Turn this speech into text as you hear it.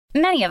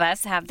Many of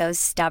us have those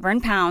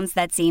stubborn pounds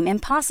that seem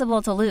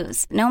impossible to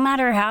lose, no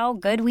matter how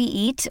good we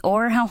eat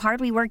or how hard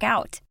we work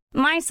out.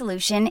 My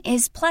solution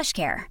is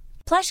PlushCare.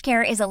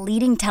 PlushCare is a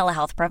leading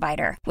telehealth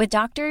provider with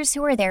doctors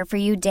who are there for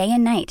you day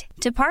and night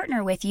to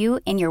partner with you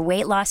in your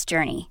weight loss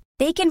journey.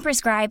 They can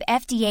prescribe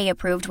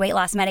FDA-approved weight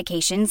loss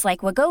medications like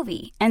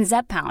Wegovy and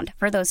Zepbound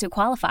for those who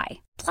qualify.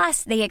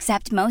 Plus, they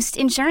accept most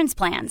insurance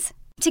plans.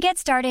 To get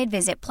started,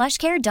 visit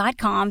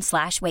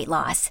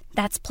plushcare.com/weightloss.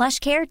 That's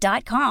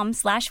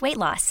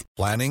plushcare.com/weightloss.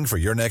 Planning for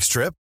your next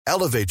trip?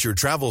 Elevate your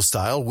travel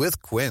style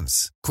with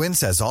Quince.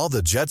 Quince has all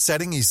the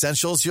jet-setting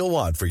essentials you'll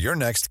want for your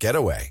next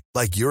getaway,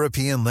 like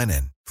European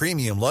linen,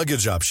 premium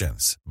luggage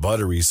options,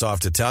 buttery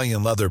soft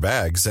Italian leather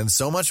bags, and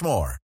so much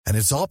more. And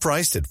it's all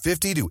priced at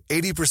 50 to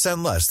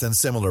 80% less than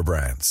similar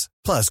brands.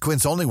 Plus,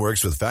 Quince only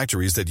works with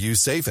factories that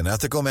use safe and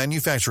ethical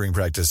manufacturing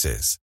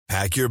practices.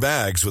 Pack your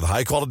bags with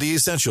high-quality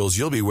essentials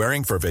you'll be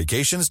wearing for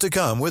vacations to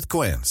come with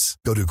Quince.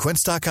 Go to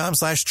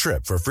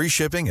quince.com/trip for free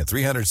shipping and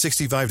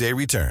 365-day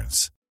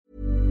returns.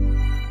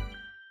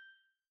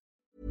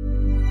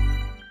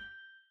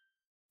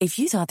 If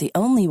you thought the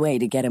only way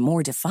to get a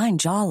more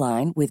defined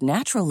jawline with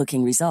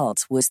natural-looking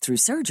results was through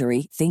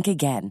surgery, think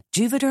again.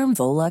 Juvederm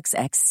Volux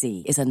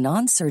XC is a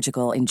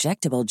non-surgical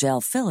injectable gel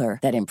filler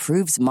that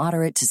improves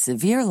moderate to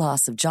severe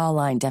loss of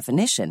jawline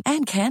definition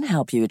and can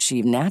help you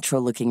achieve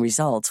natural-looking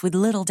results with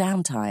little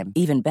downtime.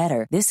 Even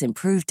better, this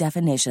improved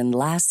definition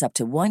lasts up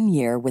to 1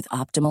 year with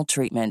optimal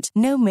treatment.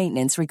 No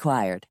maintenance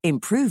required.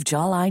 Improve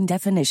jawline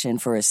definition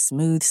for a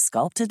smooth,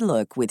 sculpted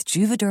look with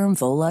Juvederm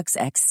Volux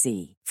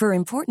XC. For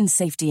important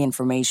safety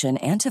information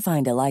and to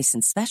find a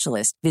licensed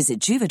specialist, visit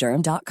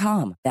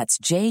Juvederm.com. That's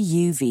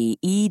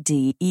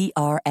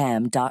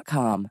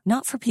JUVEDERM.com.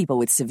 Not for people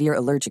with severe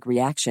allergic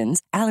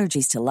reactions,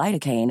 allergies to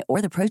lidocaine, or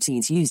the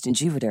proteins used in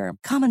Juvederm.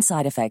 Common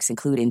side effects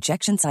include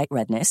injection site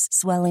redness,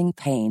 swelling,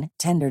 pain,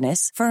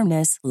 tenderness,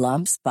 firmness,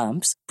 lumps,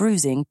 bumps,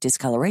 bruising,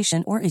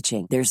 discoloration, or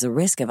itching. There's a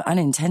risk of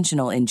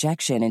unintentional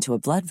injection into a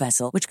blood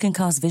vessel, which can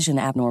cause vision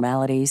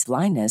abnormalities,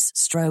 blindness,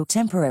 stroke,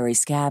 temporary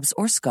scabs,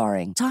 or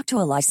scarring. Talk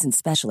to a licensed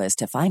specialist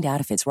to find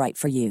out if it's right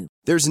for you.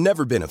 There's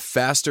never been a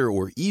faster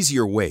or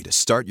easier way to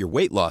start your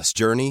weight loss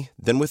journey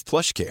than with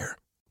PlushCare.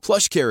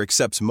 PlushCare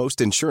accepts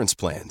most insurance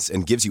plans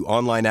and gives you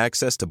online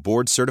access to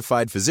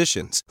board-certified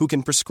physicians who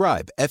can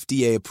prescribe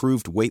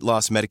FDA-approved weight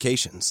loss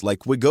medications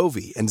like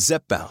Wegovy and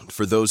Zepbound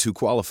for those who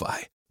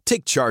qualify.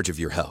 Take charge of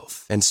your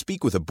health and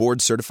speak with a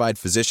board-certified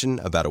physician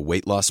about a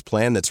weight loss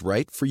plan that's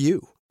right for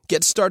you.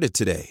 Get started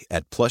today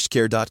at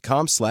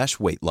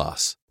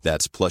plushcare.com/weightloss.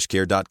 That's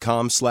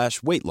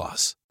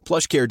plushcare.com/weightloss.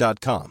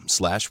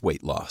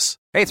 plushcare.com/weightloss.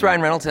 Hey, it's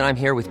Ryan Reynolds, and I'm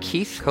here with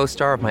Keith,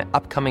 co-star of my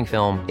upcoming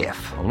film,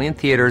 If, only in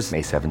theaters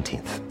May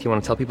 17th. Do you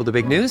want to tell people the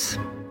big news?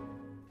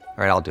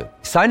 All right, I'll do it.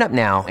 Sign up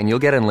now and you'll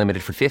get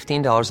unlimited for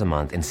 $15 a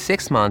month and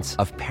 6 months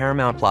of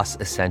Paramount Plus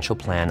Essential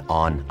Plan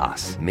on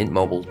us.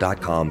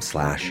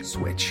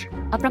 MintMobile.com/switch.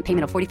 Upfront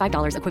payment of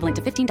 $45 equivalent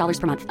to $15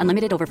 per month.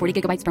 Unlimited over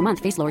 40 gigabytes per month.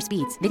 Face lower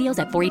speeds. Videos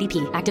at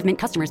 480p. Active Mint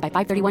customers by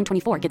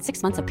 531.24 get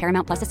 6 months of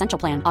Paramount Plus Essential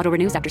Plan. Auto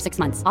renews after 6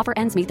 months. Offer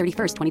ends May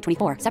 31st,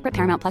 2024. Separate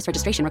Paramount Plus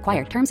registration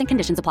required. Terms and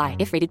conditions apply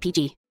if rated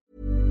PG.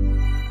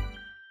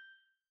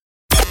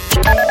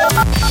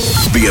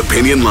 The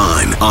Opinion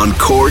Line on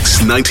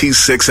Cork's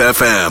 96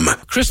 FM.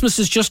 Christmas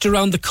is just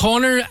around the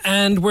corner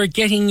and we're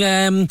getting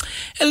a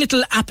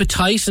little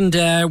appetite and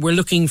we're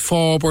looking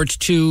forward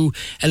to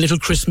a little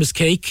Christmas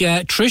cake.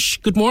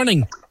 Trish, good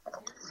morning.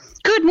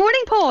 Good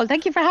morning, Paul.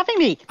 Thank you for having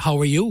me. How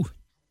are you?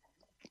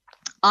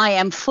 I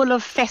am full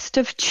of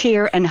festive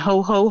cheer and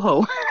ho, ho,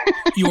 ho.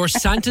 You're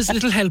Santa's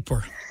little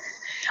helper.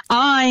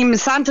 I'm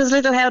Santa's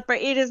little helper.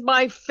 It is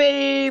my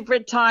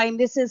favourite time.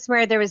 This is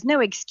where there is no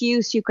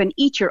excuse. You can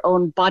eat your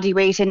own body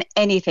weight in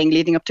anything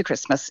leading up to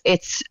Christmas.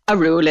 It's a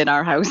rule in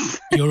our house.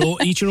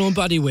 Eat your own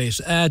body weight.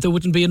 There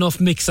wouldn't be enough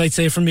mix, I'd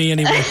say, for me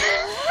anyway.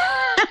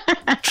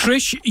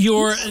 Trish,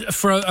 you're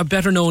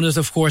better known as,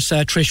 of course,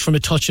 Trish from A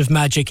Touch of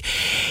Magic.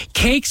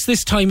 Cakes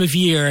this time of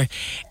year,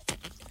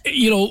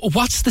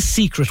 what's the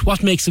secret?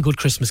 What makes a good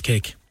Christmas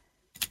cake?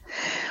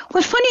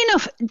 Well, funny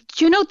enough,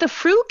 the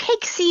fruit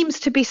cake seems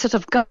to be sort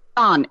of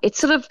gone. It's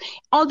sort of,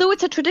 although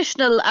it's a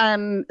traditional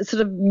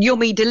sort of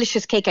yummy,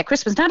 delicious cake at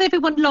Christmas, not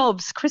everyone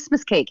loves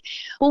Christmas cake.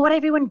 But what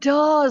everyone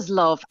does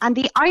love, and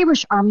the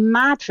Irish are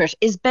mad for it,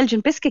 is Belgian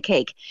biscuit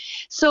cake.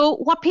 So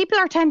what people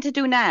are tend to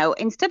do now,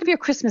 instead of your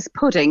Christmas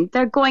pudding,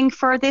 they're going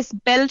for this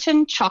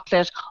Belgian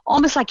chocolate,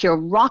 almost like your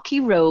Rocky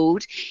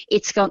Road.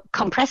 It's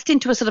compressed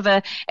into a sort of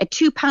a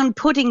 2-pound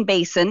pudding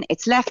basin.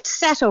 It's left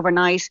set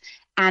overnight.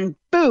 And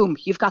boom,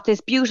 you've got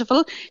this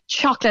beautiful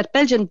chocolate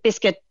Belgian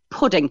biscuit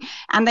pudding.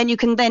 And then you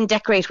can then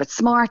decorate with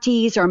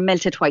Smarties or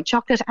melted white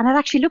chocolate. And it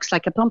actually looks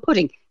like a plum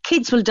pudding.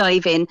 Kids will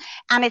dive in.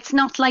 And it's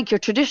not like your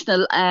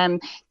traditional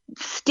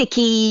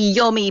sticky,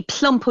 yummy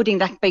plum pudding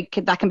that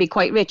can be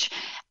quite rich.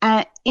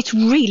 It's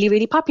really,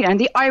 really popular. And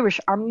the Irish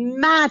are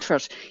mad for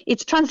it.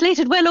 It's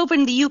translated well over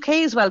in the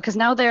UK as well, because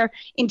now they're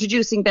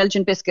introducing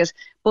Belgian biscuit.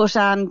 But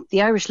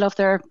the Irish love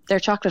their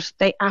chocolate.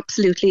 They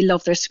absolutely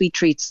love their sweet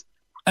treats.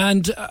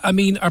 And, I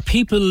mean, are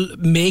people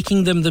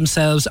making them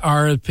themselves,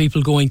 or are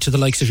people going to the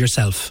likes of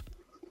yourself?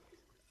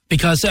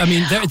 Because, I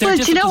mean, they're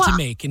difficult to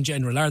make in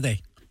general, are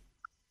they?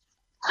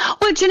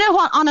 Well, do you know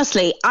what?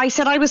 Honestly, I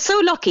said I was so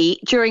lucky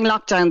during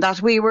lockdown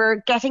that we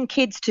were getting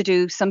kids to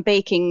do some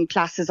baking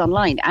classes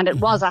online. And it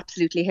was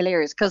absolutely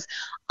hilarious because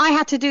I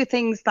had to do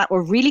things that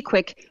were really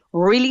quick,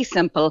 really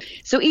simple.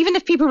 So even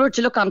if people were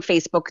to look on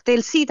Facebook,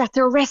 they'll see that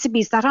there are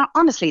recipes that are,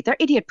 honestly, they're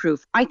idiot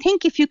proof. I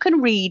think if you can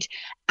read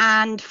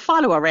and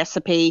follow a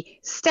recipe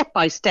step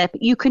by step,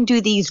 you can do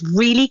these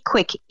really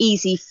quick,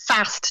 easy,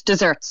 fast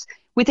desserts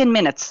within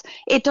minutes.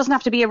 It doesn't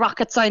have to be a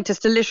rocket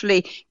scientist to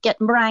literally get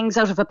meringues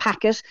out of a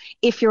packet.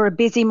 If you're a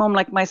busy mum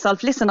like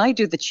myself, listen, I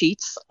do the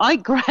cheats. I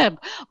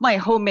grab my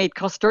homemade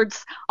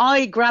custards.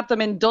 I grab them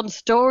in Dunnes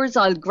Stores.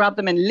 I'll grab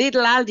them in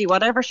Lidl, Aldi,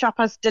 whatever shop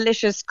has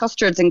delicious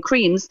custards and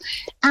creams.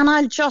 And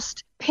I'll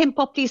just pimp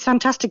up these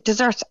fantastic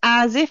desserts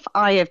as if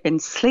I have been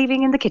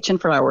slaving in the kitchen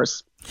for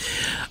hours.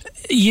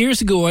 Years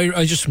ago,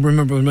 I just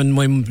remember when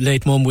my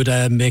late mum would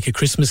make a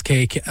Christmas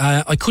cake.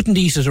 I couldn't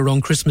eat it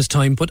around Christmas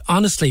time, but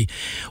honestly,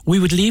 we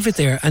would leave it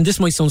there. And this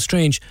might sound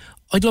strange.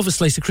 I'd love a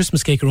slice of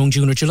Christmas cake around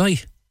June or July.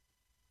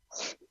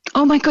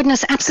 Oh my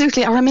goodness,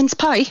 absolutely. Or a mince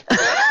pie.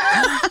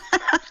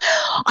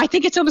 I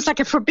think it's almost like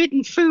a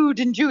forbidden food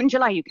in June,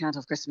 July. You can't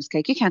have Christmas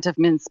cake. You can't have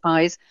mince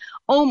pies.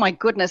 Oh my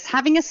goodness,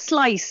 having a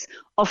slice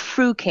of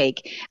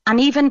fruitcake. And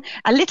even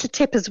a little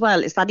tip as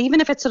well is that even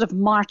if it's sort of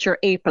March or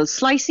April,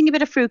 slicing a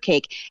bit of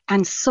fruitcake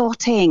and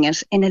sautéing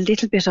it in a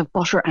little bit of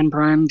butter and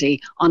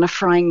brandy on a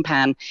frying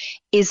pan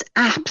is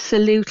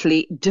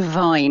absolutely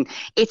divine.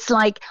 It's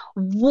like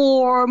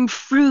warm,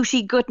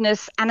 fruity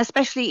goodness. And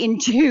especially in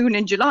June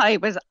and July,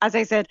 was, as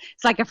I said,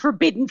 it's like a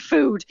forbidden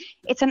food.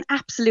 It's an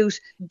absolute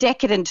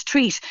decadent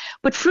treat.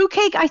 But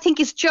fruitcake, I think,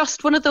 is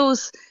just one of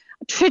those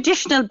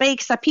traditional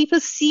bakes that people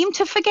seem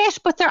to forget,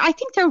 but I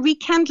think they're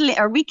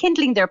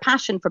rekindling their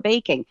passion for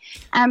baking,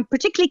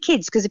 particularly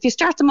kids, because if you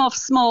start them off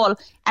small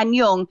and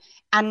young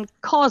and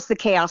cause the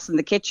chaos in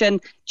the kitchen,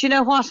 do you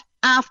know what?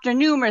 After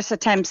numerous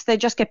attempts, they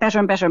just get better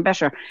and better and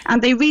better,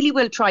 and they really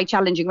will try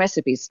challenging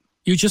recipes.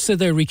 You just said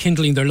they're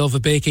rekindling their love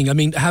of baking. I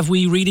mean, have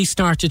we really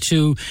started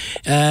to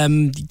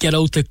get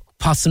out the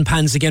pots and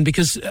pans again?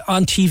 Because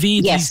on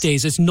TV these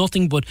days, it's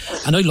nothing but,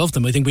 and I love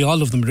them, I think we all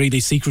love them really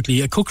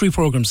secretly, cookery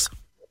programmes.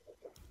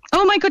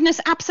 Oh my goodness,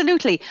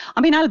 absolutely.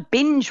 I mean, I'll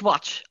binge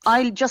watch.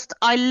 I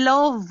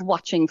love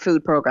watching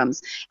food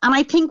programs. And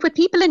I think with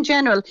people in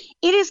general,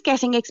 it is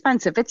getting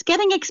expensive. It's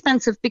getting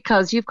expensive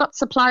because you've got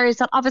suppliers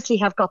that obviously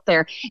have got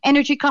their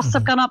energy costs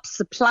have gone up,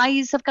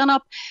 supplies have gone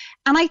up.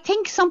 And I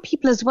think some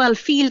people as well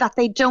feel that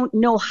they don't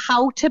know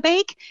how to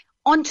bake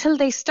until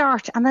they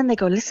start, and then they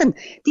go, listen,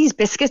 these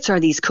biscuits or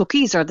these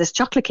cookies or this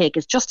chocolate cake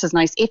is just as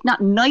nice, if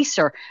not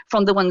nicer,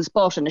 from the ones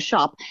bought in a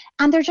shop.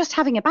 And they're just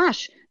having a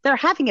bash. They're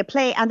having a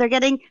play, and they're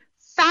getting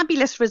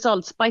fabulous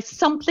results by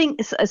something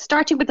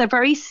starting with a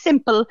very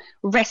simple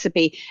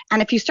recipe.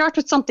 And if you start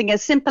with something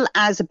as simple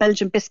as a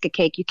Belgian biscuit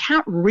cake, you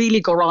can't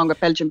really go wrong with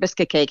Belgian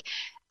biscuit cake.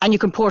 And you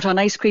can pour it on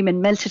ice cream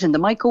and melt it in the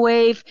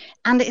microwave.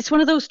 And it's one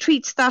of those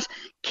treats that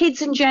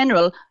kids in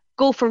general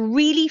go for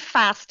really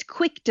fast,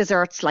 quick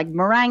desserts like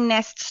meringue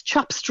nests,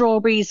 chopped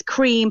strawberries,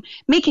 cream.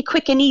 Make it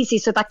quick and easy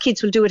so that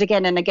kids will do it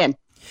again and again.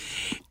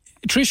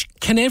 Trish,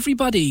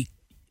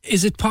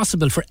 is it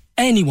possible for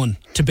anyone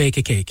to bake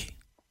a cake?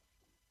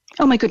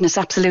 Oh my goodness,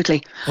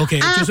 absolutely. Okay,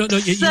 you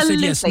said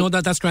yes. No,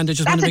 that's grand. I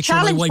just want to make sure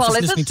my wife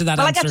is listening to that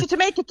answer. I got you to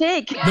make a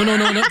cake.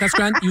 No, that's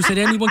grand. You said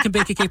anyone can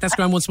bake a cake. That's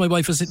grand. Once my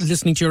wife was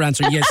listening to your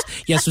answer,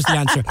 yes was the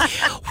answer.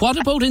 What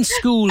about in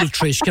school,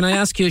 Trish? Can I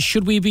ask you,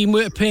 should we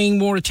be paying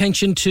more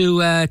attention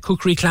to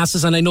cookery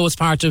classes? And I know it's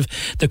part of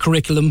the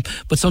curriculum,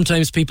 but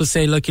sometimes people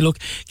say, look,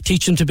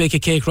 teach them to bake a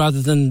cake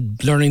rather than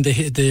learning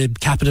the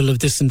capital of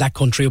this and that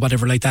country or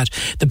whatever like that.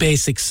 The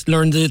basics,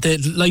 learn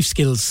the life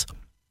skills.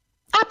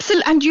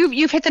 Absolutely, and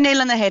you've hit the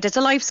nail on the head. It's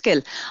a life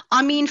skill.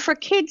 I mean, for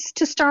kids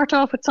to start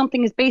off with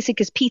something as basic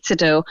as pizza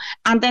dough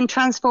and then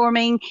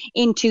transforming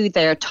into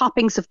their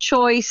toppings of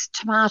choice,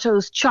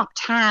 tomatoes, chopped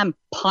ham,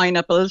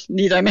 pineapples,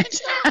 need I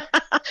mention,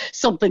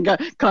 something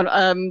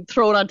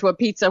thrown onto a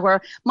pizza,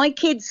 where my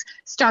kids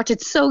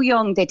started so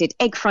young. They did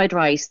egg fried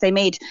rice. They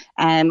made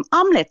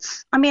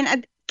omelettes. I mean,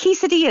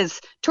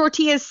 quesadillas,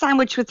 tortillas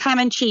sandwiched with ham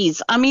and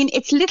cheese. I mean,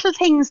 it's little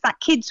things that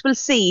kids will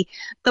see.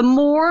 The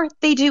more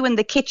they do in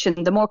the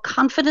kitchen, the more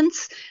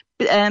confidence,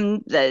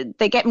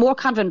 they get more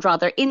confident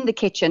in the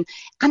kitchen,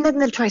 and then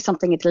they'll try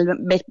something a little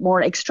bit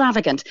more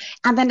extravagant,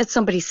 and then it's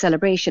somebody's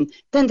celebration.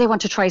 Then they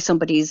want to try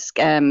somebody's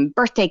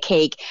birthday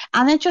cake,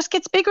 and it just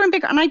gets bigger and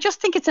bigger. And I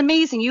just think it's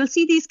amazing. You'll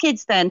see these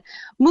kids then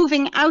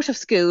moving out of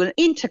school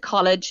into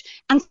college,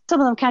 and some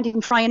of them can't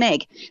even fry an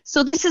egg.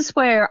 So this is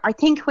where I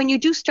think when you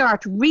do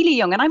start really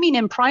young, and I mean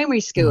in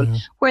primary school,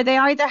 where they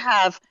either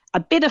have a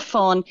bit of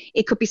fun,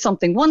 it could be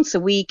something once a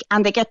week,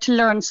 and they get to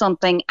learn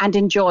something and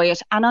enjoy it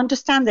and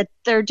understand that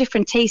there are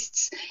different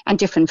tastes and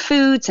different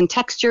foods and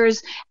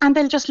textures, and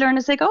they'll just learn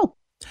as they go.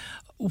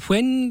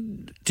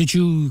 When did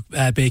you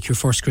bake your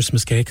first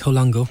Christmas cake? How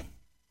long ago?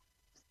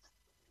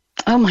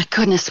 Oh my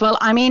goodness. Well,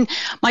 I mean,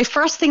 my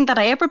first thing that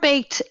I ever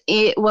baked,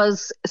 it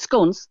was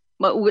scones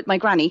with my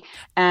granny.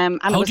 And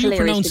how it was do you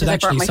hilarious pronounce it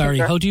actually? Sorry,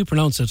 how do you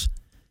pronounce it?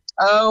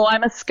 Oh,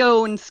 I'm a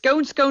scone.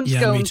 Scone,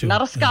 me too.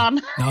 not a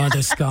scone. No,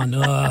 the scone.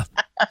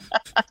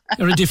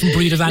 You're a different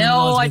breed of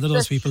animals with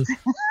those people.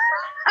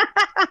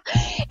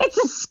 It's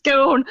a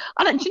scone.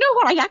 And do you know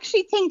what? I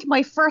actually think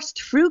my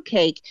first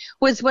fruitcake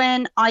was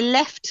when I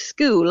left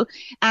school,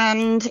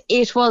 and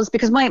it was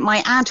because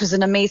my aunt was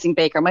an amazing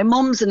baker. My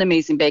mum's an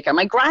amazing baker.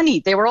 My granny,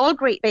 they were all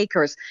great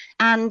bakers.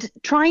 And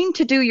trying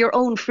to do your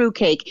own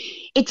fruitcake,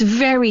 it's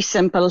very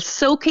simple.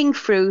 Soaking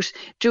fruit,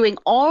 doing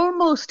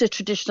almost a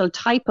traditional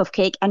type of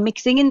cake and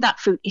mixing in that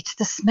fruit. It's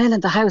the smell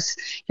in the house.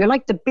 You're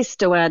like the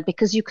Bisto ad,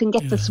 because you can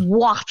get this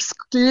wafts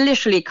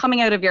literally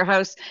coming out of your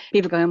house.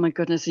 People go, oh my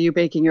goodness, are you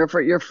baking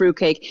your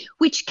fruitcake?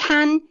 Which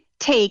can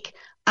take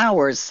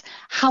hours.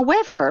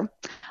 However,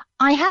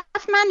 I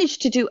have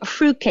managed to do a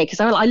fruitcake,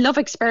 because I love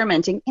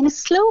experimenting, in a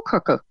slow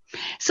cooker.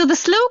 So the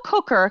slow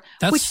cooker,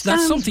 that's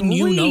something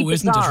new, really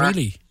isn't it?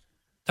 Really,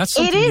 that's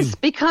something it is new.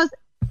 Because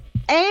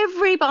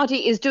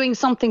everybody is doing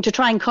something to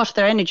try and cut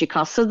their energy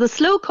costs. So the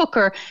slow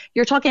cooker,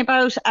 you're talking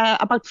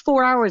about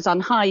 4 hours on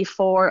high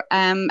for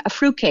a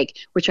fruitcake,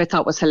 which I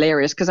thought was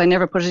hilarious because I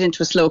never put it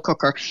into a slow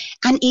cooker.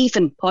 And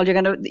even, Paul,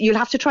 you'll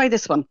have to try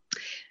this one.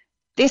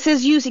 This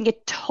is using a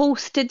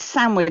toasted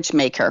sandwich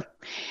maker.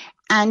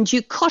 And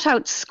you cut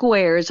out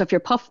squares of your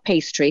puff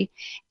pastry.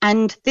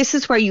 And this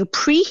is where you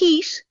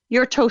preheat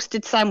your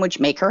toasted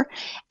sandwich maker,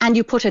 and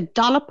you put a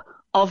dollop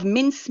of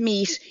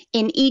mincemeat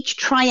in each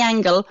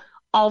triangle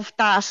of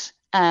that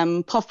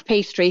puff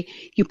pastry.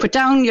 You put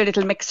down your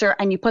little mixer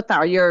and you put that,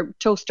 or your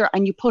toaster,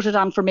 and you put it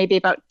on for maybe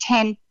about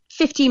 10,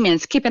 15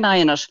 minutes. Keep an eye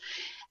on it.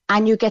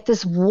 And you get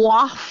this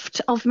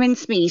waft of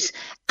mincemeat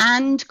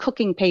and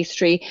cooking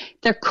pastry.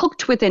 They're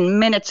cooked within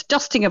minutes,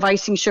 dusting of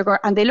icing sugar,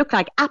 and they look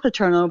like apple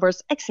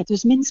turnovers, except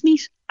there's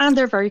mincemeat, and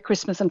they're very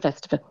Christmas and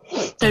festive.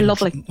 They're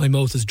lovely. My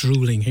mouth is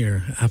drooling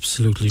here.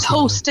 Absolutely.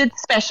 Toasted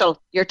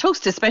special. Your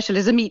toasted special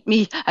is a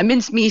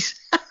mincemeat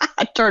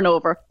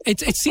turnover.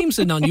 It seems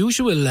an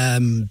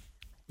unusual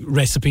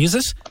recipe, is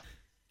it?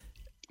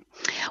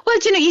 Well,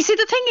 you see,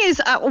 the thing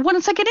is,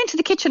 once I get into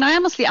the kitchen,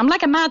 I'm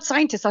like a mad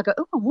scientist. I'll go,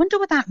 oh, I wonder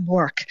would that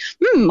work?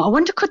 I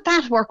wonder could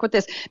that work with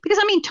this? Because,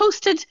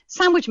 toasted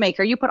sandwich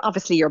maker, you put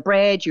obviously your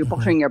bread, you're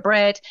buttering your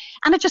bread.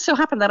 And it just so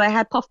happened that I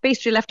had puff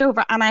pastry left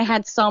over and I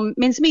had some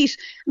mincemeat.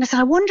 And I said,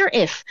 I wonder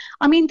if,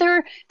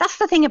 that's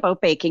the thing about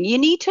baking. You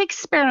need to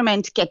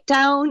experiment, get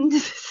down,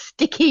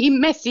 sticky,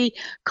 messy,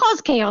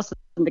 cause chaos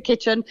in the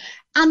kitchen,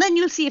 and then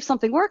you'll see if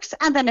something works,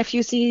 and then if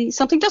you see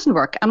something doesn't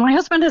work. And my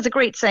husband has a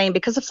great saying,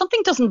 because if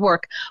something doesn't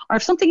work or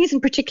if something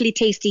isn't particularly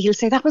tasty, he'll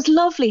say, that was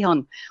lovely,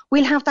 hon,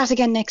 we'll have that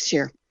again next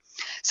year.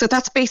 So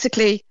that's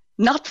basically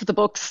not for the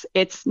books.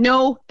 It's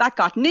no, that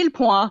got nil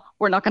point,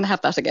 we're not going to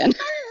have that again.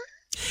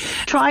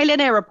 Trial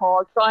and error,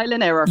 Paul, trial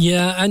and error.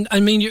 Yeah, and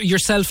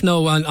yourself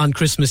now on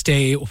Christmas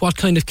Day, what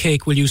kind of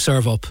cake will you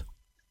serve up?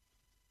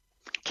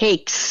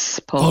 Cakes,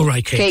 Paul. All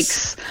right,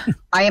 cakes.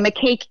 I am a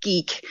cake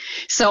geek.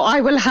 So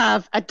I will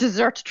have a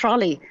dessert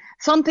trolley,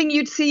 something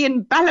you'd see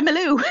in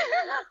Ballymaloe.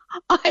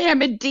 I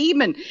am a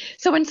demon.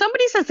 So when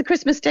somebody says the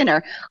Christmas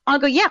dinner, I'll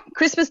go, yeah,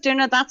 Christmas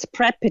dinner, that's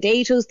prep,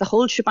 potatoes, the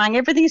whole shebang,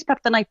 everything is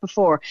prepped the night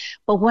before.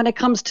 But when it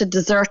comes to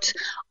dessert,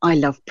 I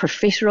love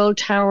profiterole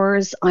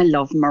towers, I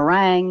love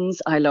meringues,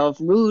 I love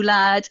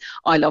roulade,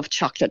 I love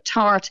chocolate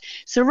tart.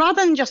 So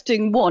rather than just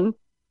doing one,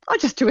 I'll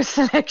just do a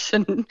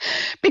selection,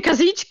 because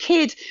each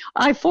kid,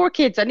 I have 4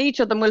 kids, and each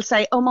of them will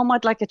say, oh, Mum,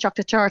 I'd like a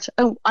chocolate tart.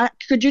 Oh,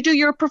 could you do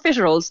your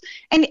profiteroles?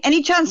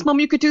 Any chance, Mum,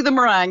 you could do the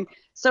meringue?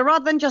 So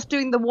rather than just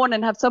doing the one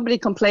and have somebody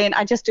complain,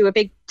 I just do a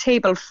big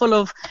table full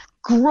of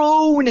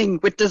groaning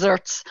with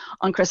desserts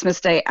on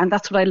Christmas Day. And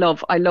that's what I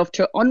love. I love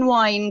to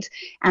unwind,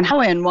 and how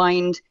I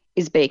unwind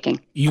is baking.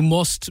 You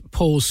must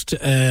post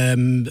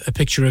a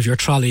picture of your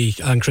trolley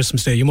on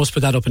Christmas Day. You must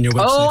put that up on your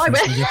website. Oh, I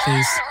will. You,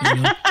 please.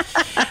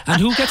 And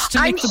who gets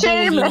to lick the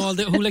bowl?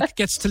 Who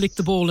gets to lick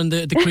the bowl and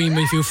the cream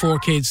if you have 4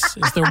 kids?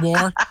 Is there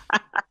war?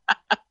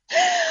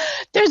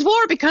 There's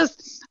war,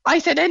 because I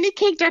said any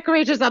cake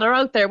decorators that are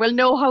out there will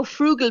know how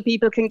frugal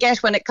people can get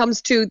when it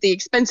comes to the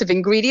expensive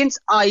ingredients.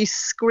 I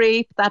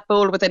scrape that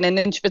bowl within an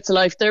inch of its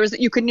life.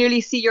 You can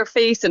nearly see your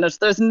face in it.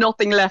 There's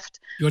nothing left.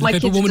 You're the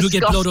type of woman who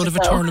get blood out of a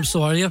turnip,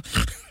 so are you?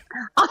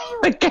 I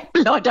would get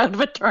blood out of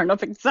a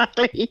turnip,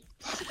 exactly.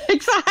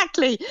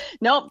 Exactly.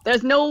 No,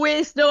 there's no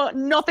waste,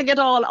 nothing at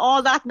all.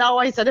 All that now,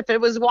 I said, if it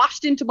was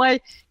washed into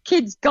my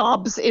kids'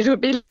 gobs, it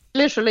would be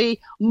literally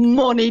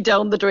money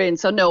down the drain.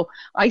 So no,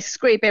 I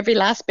scrape every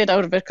last bit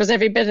out of it, because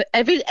every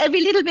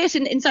little bit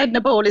inside in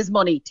a bowl is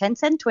money. 10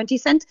 cent, 20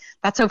 cent.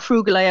 That's how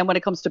frugal I am when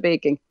it comes to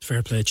baking.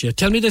 Fair play to you.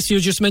 Tell me this, you're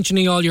just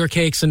mentioning all your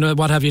cakes and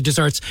what have you,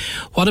 desserts.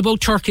 What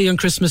about turkey on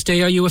Christmas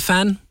Day? Are you a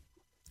fan?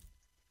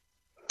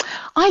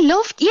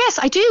 Yes,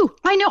 I do.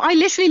 I know. I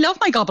literally love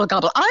my gobble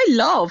gobble. I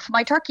love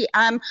my turkey.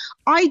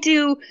 I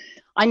do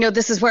I know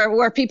this is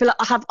where people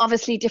have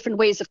obviously different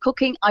ways of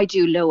cooking. I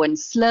do low and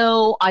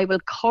slow. I will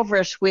cover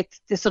it with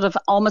this sort of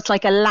almost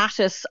like a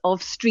lattice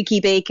of streaky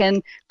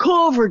bacon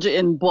covered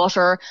in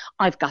butter.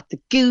 I've got the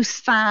goose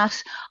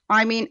fat.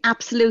 I mean,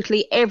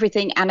 absolutely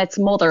everything and its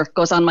mother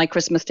goes on my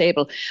Christmas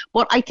table.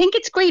 But I think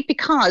it's great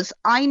because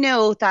I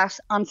know that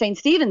on St.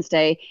 Stephen's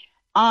Day,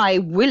 I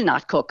will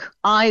not cook.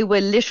 I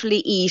will literally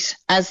eat,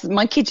 as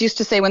my kids used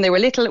to say when they were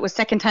little, it was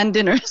secondhand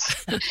dinners.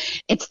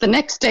 It's the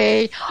next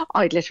day.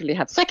 I'd literally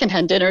have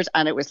secondhand dinners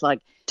and it was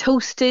like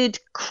toasted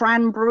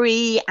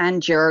cranberry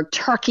and your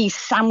turkey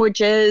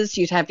sandwiches.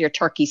 You'd have your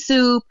turkey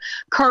soup,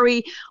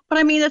 curry. But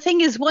I mean, the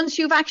thing is, once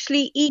you've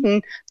actually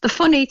eaten, the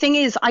funny thing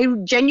is, I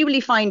genuinely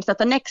find that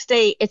the next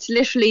day, it's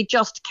literally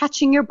just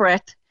catching your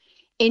breath,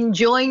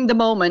 enjoying the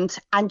moment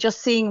and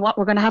just seeing what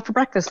we're going to have for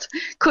breakfast.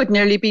 Could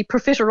nearly be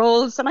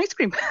profiteroles and ice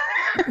cream.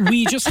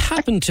 We just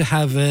happen to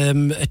have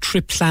a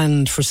trip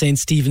planned for St.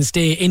 Stephen's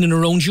Day in and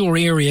around your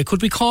area.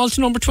 Could we call to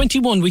number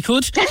 21? We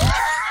could.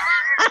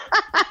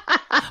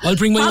 I'll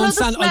bring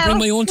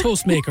my own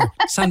toast maker,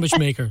 sandwich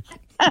maker.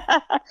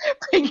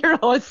 Bring your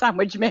own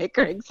sandwich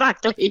maker,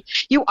 exactly.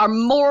 You are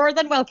more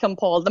than welcome,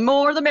 Paul. The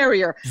more the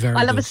merrier.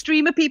 I'll have a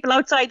stream of people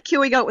outside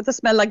queuing out with the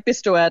smell like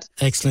Bistro Ed.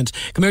 Excellent.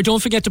 Come here,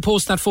 don't forget to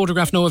post that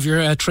photograph now of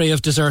your tray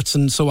of desserts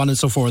and so on and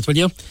so forth, will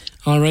you?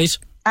 All right.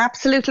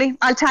 Absolutely.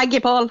 I'll tag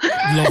you, Paul.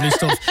 Lovely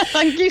stuff.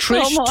 Thank you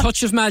Trish, so much.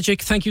 Touch of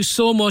Magic, thank you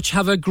so much.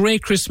 Have a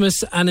great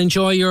Christmas and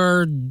enjoy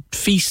your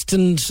feast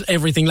and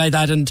everything like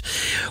that. And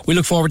we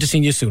look forward to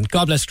seeing you soon.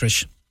 God bless,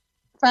 Trish.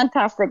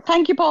 Fantastic.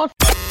 Thank you, Paul.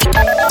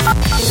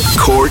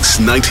 Cork's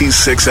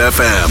 96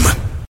 FM.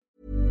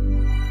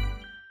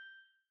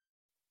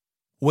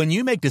 When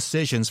you make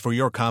decisions for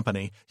your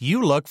company,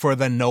 you look for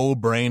the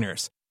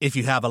no-brainers. If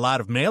you have a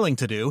lot of mailing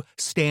to do,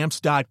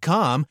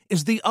 Stamps.com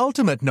is the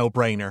ultimate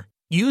no-brainer.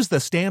 Use the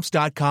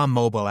Stamps.com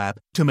mobile app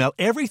to mail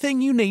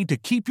everything you need to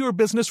keep your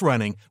business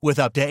running with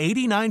up to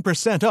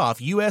 89% off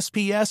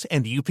USPS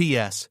and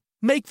UPS.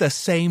 Make the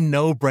same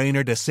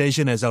no-brainer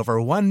decision as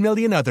over 1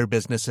 million other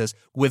businesses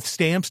with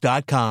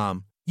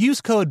Stamps.com.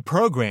 Use code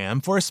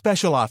PROGRAM for a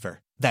special offer.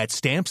 That's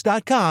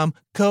Stamps.com,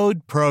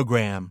 code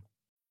PROGRAM.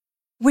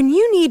 When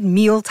you need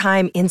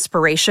mealtime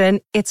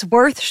inspiration, it's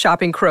worth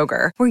shopping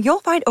Kroger, where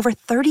you'll find over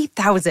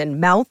 30,000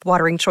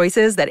 mouth-watering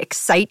choices that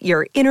excite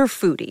your inner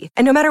foodie.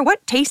 And no matter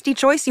what tasty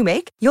choice you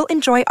make, you'll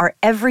enjoy our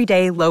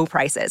everyday low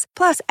prices,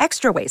 plus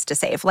extra ways to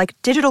save, like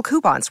digital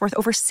coupons worth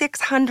over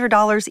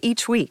 $600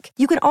 each week.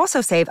 You can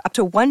also save up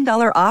to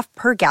 $1 off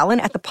per gallon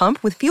at the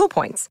pump with fuel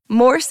points.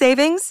 More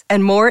savings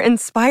and more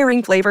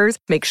inspiring flavors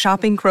make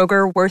shopping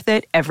Kroger worth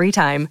it every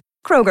time.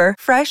 Kroger,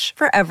 fresh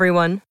for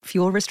everyone.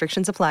 Fuel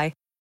restrictions apply.